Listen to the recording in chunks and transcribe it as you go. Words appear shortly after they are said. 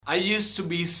I used to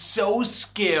be so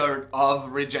scared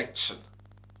of rejection.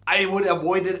 I would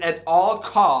avoid it at all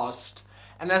cost,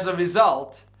 and as a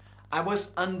result, I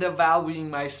was undervaluing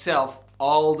myself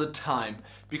all the time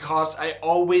because I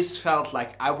always felt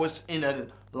like I was in a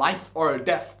life or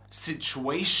death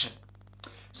situation.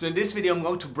 So in this video, I'm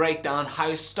going to break down how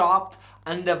I stopped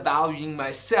undervaluing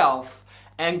myself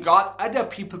and got other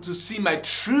people to see my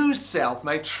true self,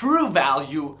 my true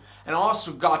value, and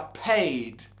also got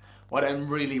paid what I'm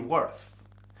really worth.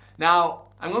 Now,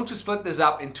 I'm going to split this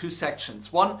up in two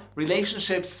sections. One,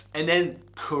 relationships, and then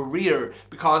career,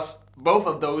 because both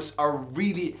of those are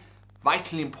really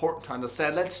vitally important to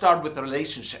understand. Let's start with the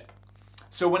relationship.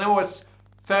 So when I was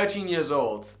 13 years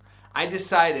old, I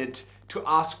decided to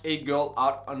ask a girl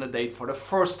out on a date for the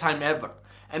first time ever.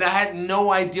 And I had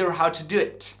no idea how to do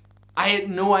it. I had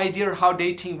no idea how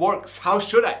dating works. How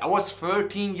should I? I was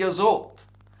 13 years old.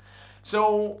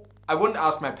 So I wouldn't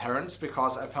ask my parents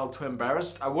because I felt too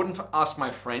embarrassed. I wouldn't ask my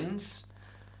friends.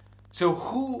 So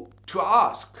who to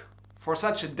ask for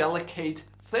such a delicate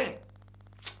thing?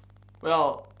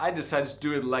 Well, I decided to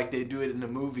do it like they do it in the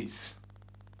movies.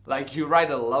 Like you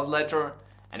write a love letter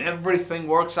and everything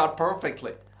works out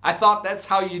perfectly. I thought that's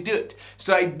how you do it.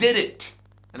 So I did it.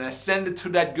 And I sent it to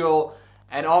that girl,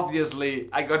 and obviously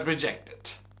I got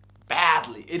rejected.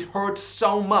 Badly. It hurt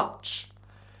so much.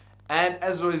 And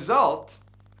as a result,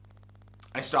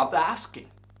 I stopped asking.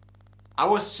 I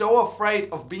was so afraid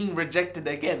of being rejected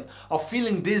again, of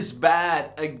feeling this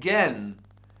bad again,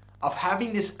 of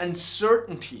having this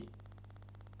uncertainty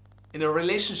in a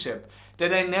relationship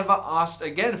that I never asked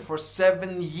again for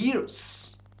 7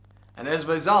 years. And as a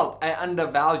result, I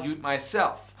undervalued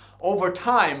myself. Over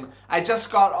time, I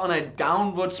just got on a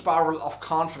downward spiral of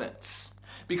confidence.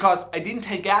 Because I didn't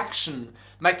take action,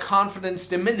 my confidence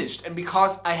diminished. And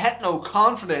because I had no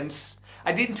confidence,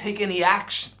 I didn't take any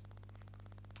action.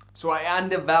 So I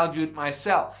undervalued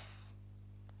myself.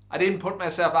 I didn't put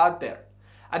myself out there.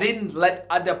 I didn't let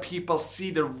other people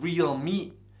see the real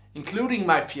me, including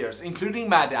my fears, including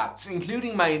my doubts,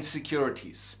 including my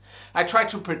insecurities. I tried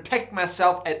to protect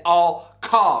myself at all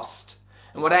cost.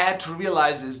 And what I had to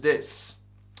realize is this.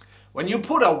 When you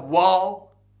put a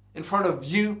wall in front of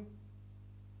you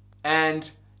and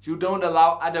you don't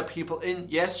allow other people in,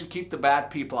 yes, you keep the bad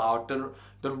people out,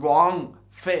 the wrong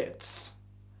fits,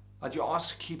 but you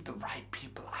also keep the right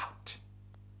people out.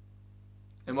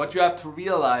 And what you have to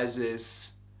realize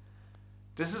is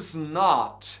this is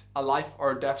not a life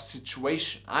or death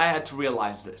situation. I had to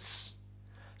realize this.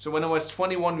 So when I was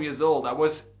 21 years old, I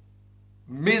was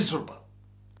miserable.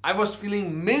 I was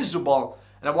feeling miserable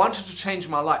and I wanted to change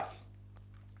my life.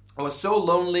 I was so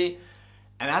lonely,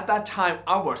 and at that time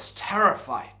I was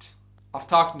terrified of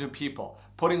talking to people,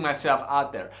 putting myself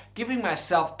out there, giving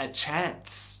myself a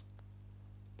chance.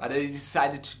 But I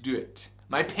decided to do it.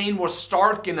 My pain was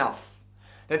stark enough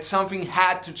that something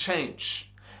had to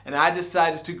change. And I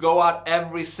decided to go out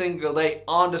every single day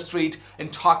on the street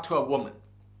and talk to a woman.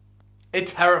 It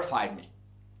terrified me.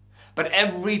 But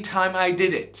every time I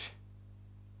did it,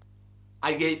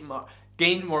 I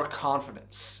gained more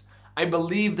confidence. I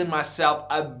believed in myself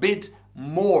a bit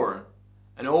more.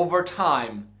 And over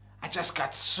time, I just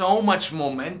got so much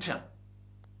momentum.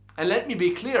 And let me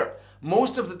be clear,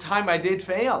 most of the time I did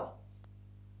fail.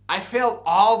 I failed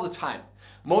all the time.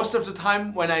 Most of the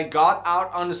time when I got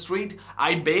out on the street,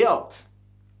 I bailed.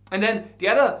 And then the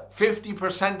other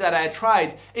 50% that I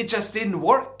tried, it just didn't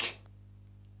work.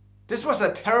 This was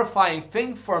a terrifying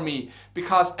thing for me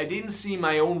because I didn't see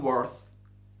my own worth.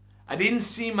 I didn't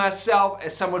see myself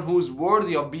as someone who's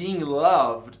worthy of being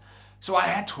loved. So I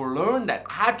had to learn that.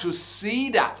 I had to see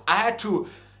that. I had to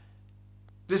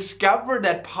discover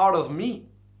that part of me.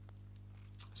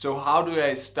 So how do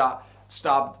I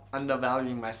stop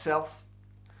undervaluing myself?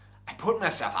 I put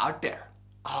myself out there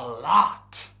a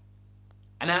lot.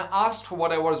 And I asked for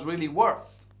what I was really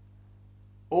worth.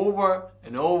 Over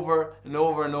and over and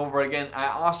over and over again, I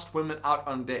asked women out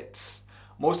on dates.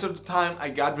 Most of the time, I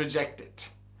got rejected.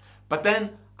 But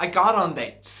then I got on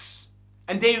dates.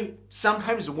 And they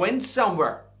sometimes went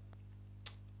somewhere.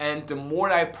 And the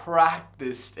more I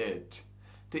practiced it,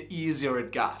 the easier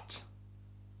it got.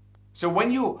 So when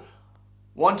you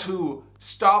want to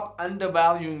stop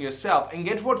undervaluing yourself and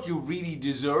get what you really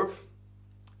deserve,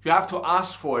 you have to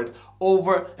ask for it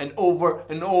over and over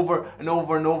and over and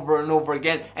over and over and over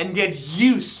again and get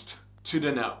used to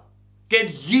the no.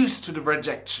 Get used to the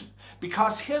rejection.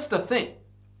 Because here's the thing.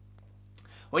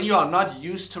 When you are not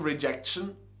used to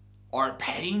rejection or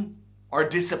pain or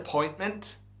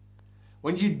disappointment,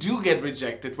 when you do get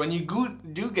rejected, when you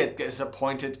do get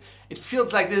disappointed, it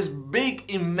feels like this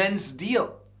big, immense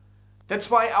deal.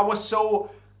 That's why I was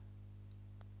so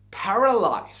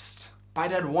paralyzed by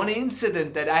that one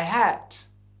incident that I had.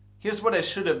 Here's what I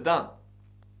should have done.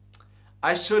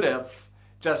 I should have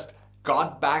just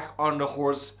got back on the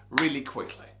horse really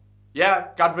quickly. Yeah,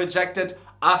 got rejected,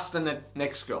 ask the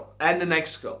next girl, and the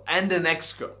next girl, and the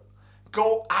next girl.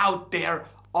 Go out there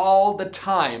all the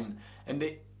time, and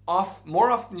more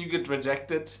often you get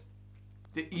rejected,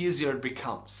 the easier it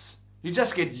becomes. You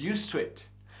just get used to it.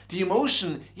 The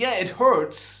emotion, yeah, it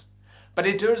hurts, but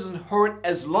it doesn't hurt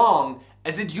as long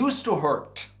as it used to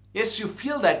hurt. Yes, you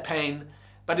feel that pain,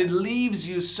 but it leaves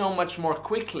you so much more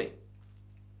quickly.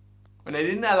 When I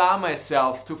didn't allow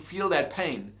myself to feel that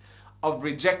pain of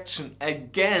rejection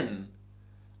again,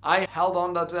 I held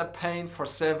on to that pain for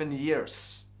 7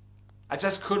 years. I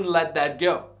just couldn't let that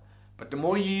go. But the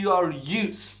more you are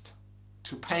used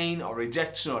to pain or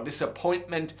rejection or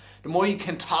disappointment, the more you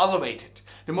can tolerate it,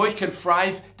 the more you can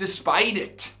thrive despite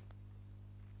it.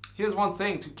 Here's one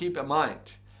thing to keep in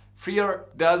mind. Fear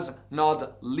does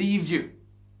not leave you.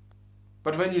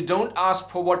 But when you don't ask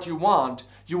for what you want,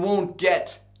 you won't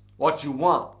get what you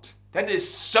want. That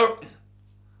is certain.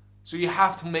 So you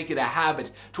have to make it a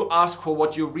habit to ask for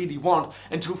what you really want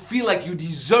and to feel like you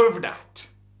deserve that.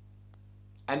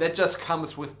 And that just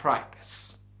comes with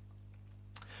practice.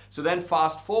 So then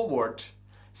fast forward,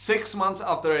 6 months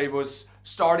after I was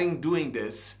starting doing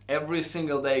this, every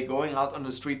single day, going out on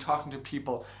the street, talking to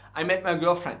people, I met my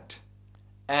girlfriend.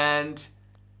 And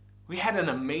we had an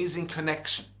amazing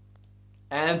connection.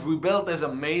 And we built this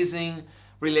amazing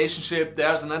relationship.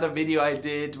 There's another video I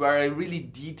did where I really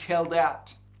detailed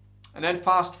that. And then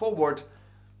fast forward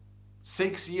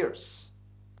 6 years.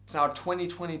 It's now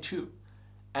 2022.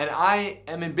 And I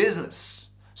am in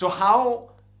business. So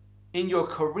how in your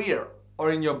career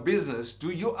or in your business do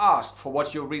you ask for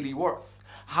what you're really worth?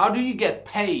 How do you get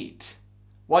paid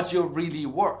what you're really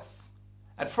worth?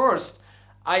 At first,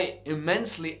 I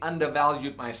immensely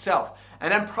undervalued myself.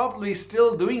 And I'm probably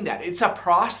still doing that. It's a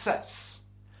process.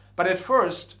 But at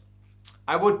first,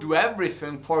 I would do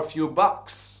everything for a few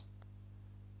bucks.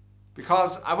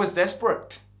 Because I was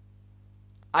desperate.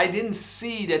 I didn't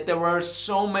see that there were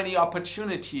so many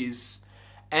opportunities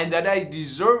and that I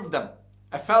deserved them.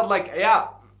 I felt like, yeah,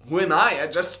 who am I? I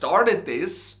just started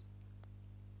this.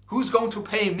 Who's going to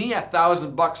pay me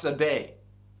 $1,000 a day?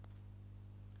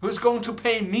 Who's going to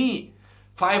pay me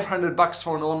 $500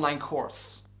 for an online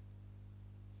course?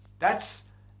 That's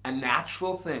a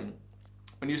natural thing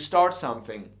when you start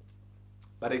something.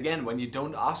 But again, when you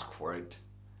don't ask for it,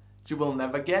 you will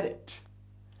never get it.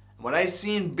 And what I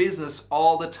see in business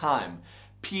all the time,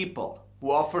 people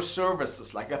who offer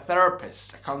services like a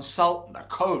therapist, a consultant, a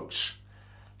coach,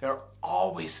 they're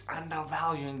always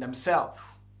undervaluing themselves.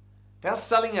 They're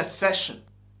selling a session,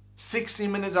 60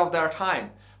 minutes of their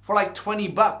time, for like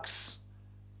 $20.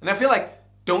 And I feel like,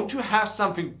 don't you have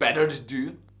something better to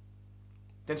do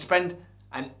than spend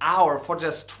an hour for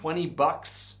just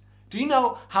 $20? Do you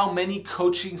know how many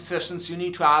coaching sessions you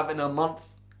need to have in a month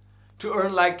to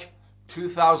earn like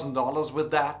 $2,000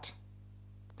 with that?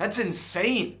 That's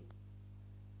insane.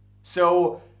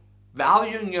 So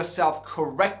valuing yourself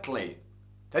correctly,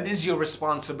 that is your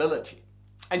responsibility.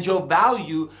 And your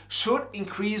value should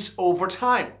increase over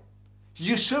time.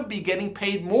 You should be getting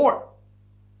paid more.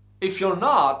 If you're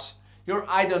not, you're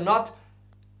either not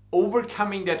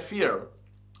overcoming that fear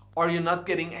or you're not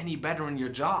getting any better in your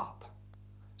job.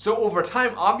 So over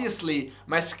time, obviously,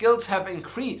 my skills have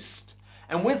increased.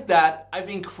 And with that, I've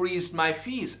increased my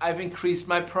fees. I've increased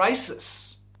my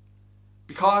prices.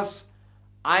 Because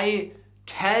I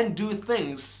can do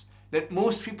things that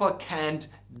most people can't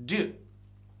do.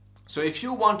 So if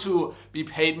you want to be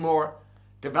paid more,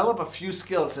 develop a few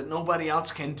skills that nobody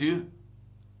else can do.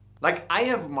 Like I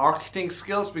have marketing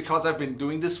skills because I've been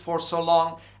doing this for so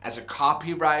long as a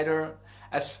copywriter,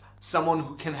 as someone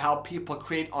who can help people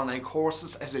create online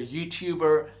courses, as a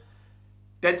YouTuber,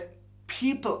 that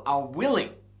people are willing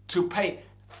to pay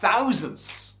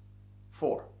thousands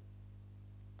for.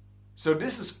 So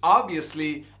this is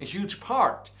obviously a huge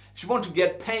part. If you want to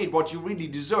get paid what you really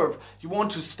deserve, you want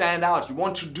to stand out, you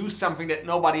want to do something that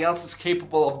nobody else is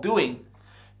capable of doing,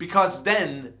 because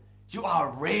then you are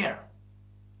rare.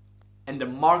 And the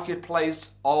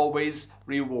marketplace always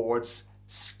rewards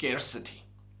scarcity.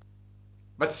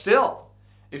 But still,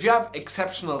 if you have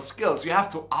exceptional skills, you have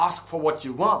to ask for what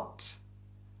you want.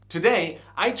 Today,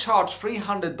 I charge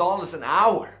 $300 an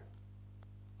hour.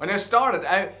 When I started,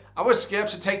 I was scared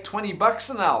to take $20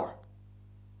 an hour.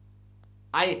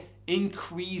 I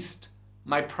increased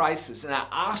my prices and I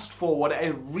asked for what I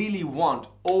really want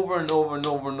over and over and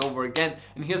over and over again.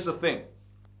 And here's the thing.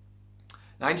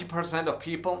 90% of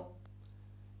people,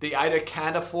 they either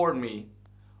can't afford me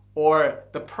or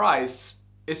the price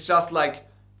is just like,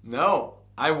 no,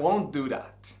 I won't do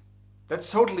that. That's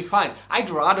totally fine. I'd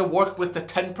rather work with the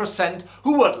 10%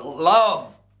 who would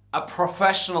love a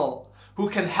professional who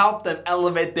can help them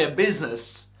elevate their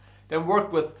business than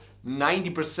work with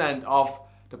 90% of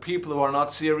the people who are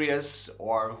not serious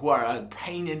or who are a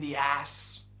pain in the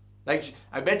ass. Like,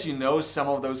 I bet you know some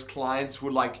of those clients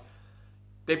who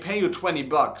they pay you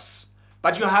 $20,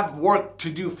 but you have work to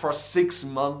do for 6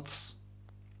 months.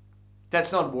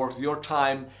 That's not worth your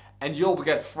time, and you'll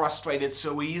get frustrated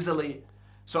so easily.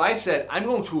 So I said, I'm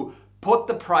going to put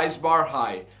the price bar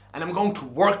high, and I'm going to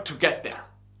work to get there.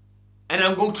 And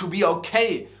I'm going to be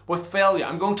okay with failure.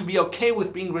 I'm going to be okay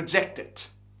with being rejected.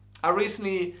 I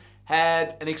recently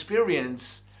had an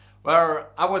experience where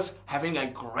I was having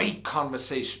a great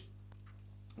conversation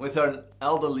with an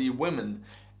elderly woman,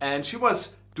 and she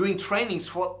was doing trainings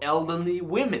for elderly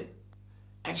women.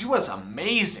 And she was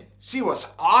amazing. She was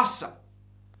awesome.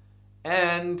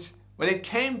 And when it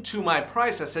came to my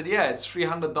price, I said, yeah, it's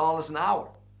 $300 an hour.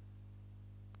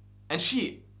 And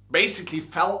she basically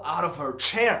fell out of her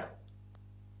chair.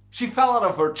 She fell out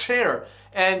of her chair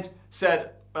and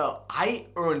said, well, I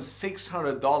earn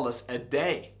 $600 a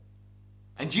day.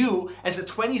 And you, as a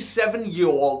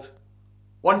 27-year-old,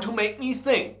 want to make me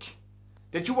think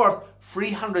that you are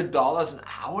 $300 an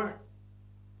hour?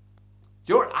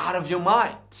 You're out of your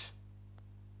mind.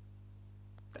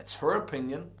 That's her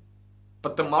opinion.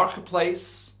 But the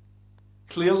marketplace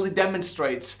clearly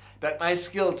demonstrates that my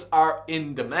skills are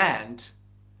in demand.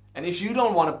 And if you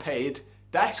don't want to pay it,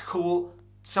 that's cool.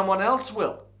 Someone else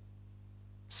will.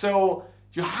 So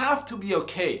you have to be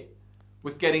okay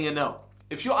with getting a no.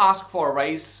 If you ask for a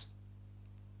raise,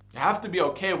 you have to be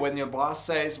okay when your boss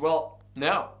says, well,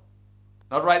 no,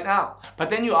 not right now. But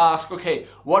then you ask, okay,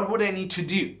 what would I need to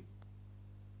do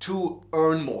to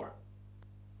earn more?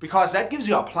 Because that gives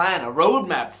you a plan, a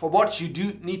roadmap for what you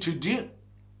need to do.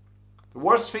 The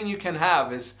worst thing you can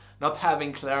have is not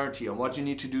having clarity on what you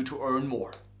need to do to earn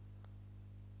more.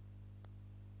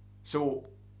 So,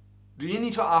 do you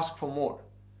need to ask for more?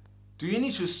 Do you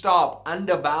need to stop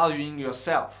undervaluing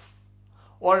yourself?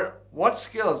 Or what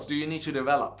skills do you need to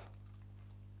develop?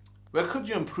 Where could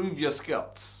you improve your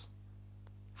skills?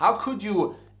 How could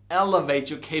you elevate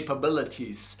your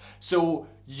capabilities so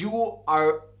you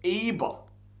are able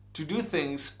to do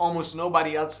things almost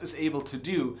nobody else is able to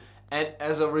do, and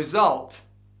as a result,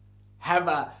 have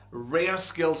a rare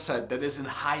skill set that is in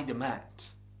high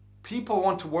demand? People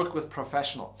want to work with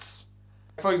professionals.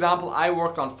 For example, I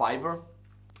work on Fiverr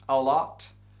a lot,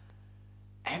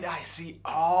 and I see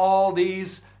all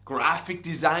these graphic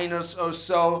designers or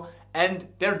so, and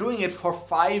they're doing it for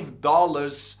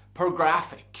 $5 per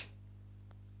graphic.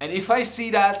 And if I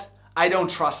see that, I don't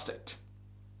trust it.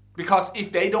 Because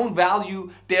if they don't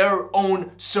value their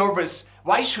own service,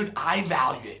 why should I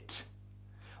value it?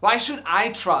 Why should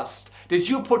I trust that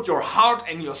you put your heart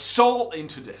and your soul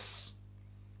into this?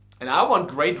 And I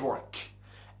want great work.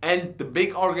 And the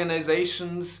big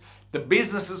organizations, the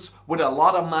businesses with a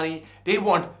lot of money, they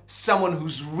want someone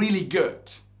who's really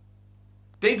good.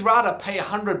 They'd rather pay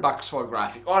 $100 for a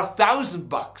graphic or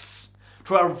 $1,000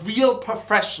 to a real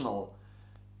professional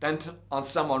than on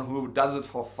someone who does it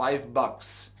for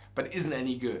 $5 but isn't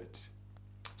any good.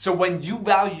 So when you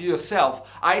value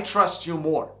yourself, I trust you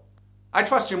more. I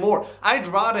trust you more. I'd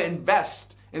rather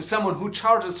invest in someone who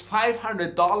charges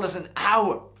 $500 an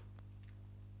hour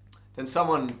than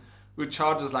someone who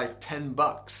charges like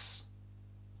 $10.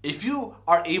 If you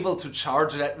are able to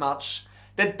charge that much,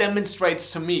 that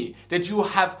demonstrates to me that you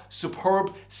have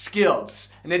superb skills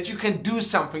and that you can do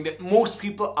something that most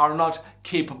people are not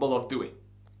capable of doing.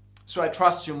 So I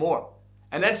trust you more.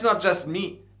 And that's not just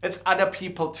me, it's other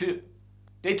people too.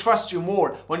 They trust you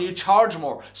more when you charge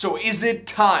more. So is it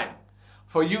time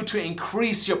for you to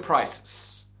increase your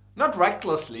prices? Not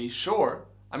recklessly, sure.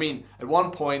 I mean, at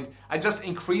one point, I just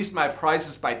increased my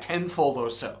prices by tenfold or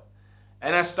so.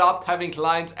 And I stopped having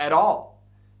clients at all.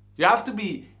 You have to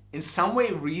be in some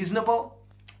way reasonable,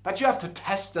 but you have to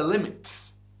test the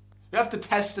limits. You have to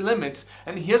test the limits,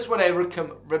 and here's what I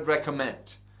would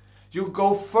recommend. You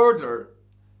go further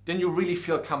than you really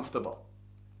feel comfortable.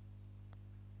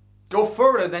 Go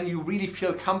further than you really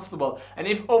feel comfortable. And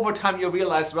if over time you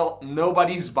realize, well,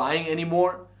 nobody's buying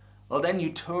anymore, well, then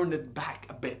you turn it back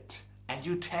a bit and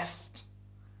you test.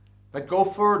 But go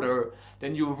further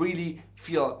than you really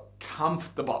feel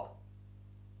comfortable.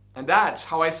 And that's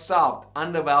how I stopped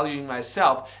undervaluing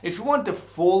myself. If you want the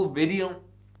full video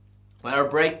where I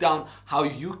break down how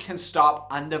you can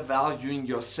stop undervaluing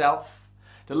yourself,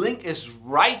 the link is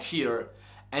right here.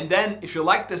 And then if you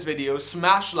like this video,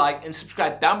 smash like and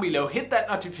subscribe down below. Hit that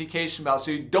notification bell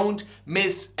so you don't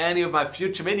miss any of my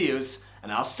future videos.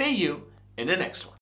 And I'll see you in the next one.